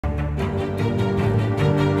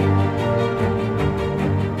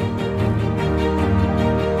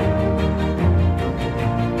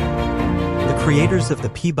creators of the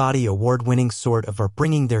Peabody Award-winning Sort are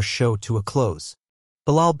bringing their show to a close.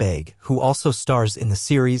 Baig, who also stars in the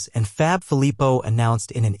series, and Filippo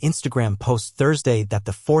announced in an Instagram post Thursday that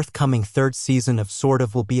the forthcoming third season of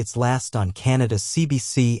Sort will be its last on Canada's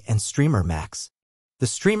CBC and streamer Max. The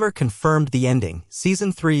streamer confirmed the ending.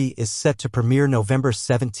 Season 3 is set to premiere November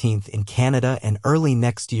 17th in Canada and early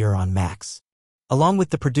next year on Max. Along with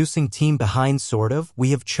the producing team behind Sort,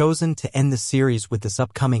 we have chosen to end the series with this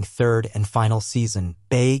upcoming third and final season,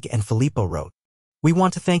 Baig and Filippo wrote. We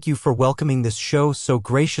want to thank you for welcoming this show so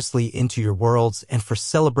graciously into your worlds and for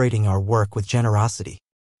celebrating our work with generosity.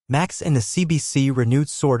 Max and the CBC renewed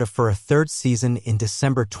Sort for a third season in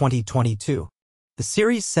December 2022. The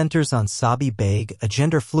series centers on Baig, a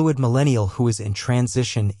gender-fluid millennial who is in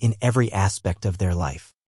transition in every aspect of their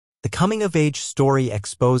life. The coming-of-age story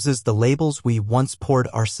exposes the labels we once poured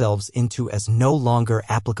ourselves into as no longer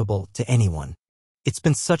applicable to anyone. It's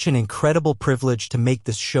been such an incredible privilege to make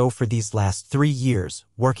this show for these last 3 years,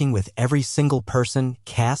 working with every single person,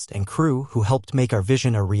 cast, and crew who helped make our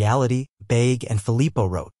vision a reality, Baig and Filippo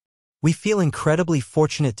wrote. We feel incredibly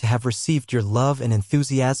fortunate to have received your love and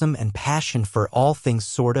enthusiasm and passion for all things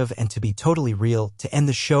Sort, and to be totally real, to end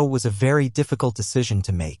the show was a very difficult decision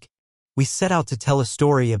to make. We set out to tell a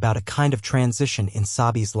story about a kind of transition in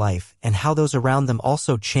Sabi's life and how those around them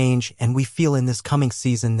also change, and we feel in this coming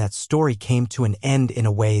season that story came to an end in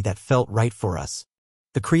a way that felt right for us.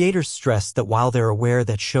 The creators stress that while they're aware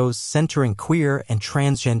that shows centering queer and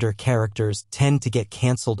transgender characters tend to get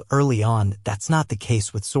cancelled early on, that's not the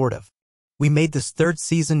case with Sort. We made this third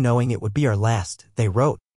season knowing it would be our last, they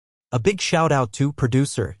wrote. A big shout out to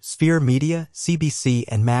producer, Sphere Media, CBC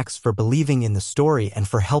and Max for believing in the story and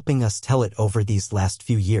for helping us tell it over these last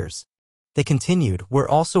few years. They continued, we're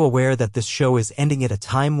also aware that this show is ending at a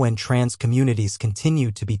time when trans communities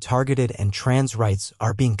continue to be targeted and trans rights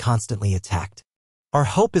are being constantly attacked. Our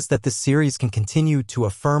hope is that this series can continue to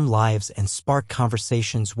affirm lives and spark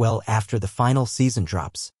conversations well after the final season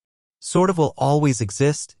drops. Sort will always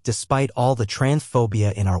exist, despite all the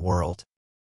transphobia in our world.